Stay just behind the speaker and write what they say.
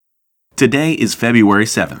Today is February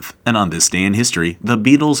 7th, and on this day in history, the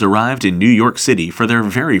Beatles arrived in New York City for their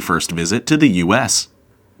very first visit to the US.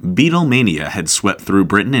 Beatlemania had swept through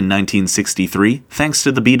Britain in 1963 thanks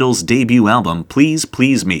to the Beatles' debut album Please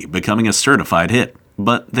Please Me becoming a certified hit,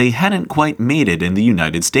 but they hadn't quite made it in the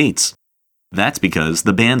United States. That's because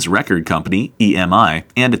the band's record company, EMI,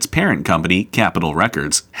 and its parent company, Capitol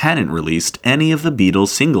Records, hadn't released any of the Beatles'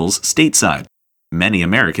 singles stateside. Many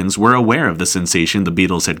Americans were aware of the sensation the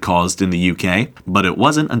Beatles had caused in the UK, but it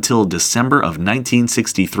wasn't until December of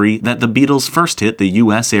 1963 that the Beatles first hit the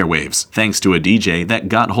US airwaves, thanks to a DJ that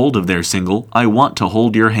got hold of their single, I Want to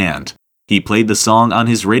Hold Your Hand. He played the song on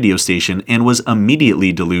his radio station and was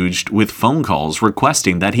immediately deluged with phone calls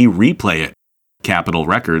requesting that he replay it. Capitol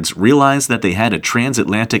Records realized that they had a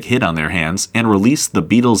transatlantic hit on their hands and released the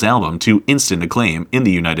Beatles album to instant acclaim in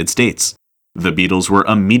the United States. The Beatles were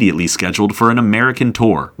immediately scheduled for an American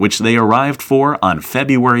tour, which they arrived for on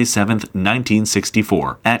February 7,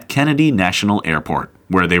 1964, at Kennedy National Airport,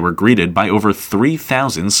 where they were greeted by over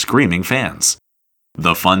 3,000 screaming fans.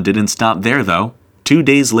 The fun didn't stop there, though. 2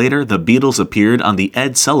 days later, the Beatles appeared on The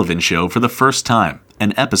Ed Sullivan Show for the first time,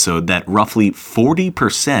 an episode that roughly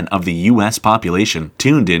 40% of the U.S. population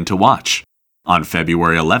tuned in to watch. On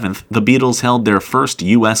February 11th, the Beatles held their first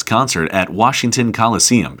U.S. concert at Washington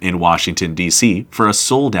Coliseum in Washington, D.C. for a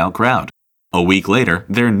sold-out crowd. A week later,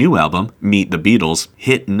 their new album, Meet the Beatles,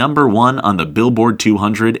 hit number 1 on the Billboard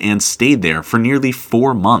 200 and stayed there for nearly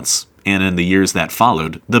 4 months. And in the years that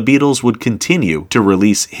followed, the Beatles would continue to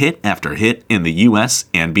release hit after hit in the U.S.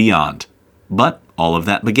 and beyond. But all of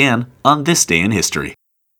that began on this day in history.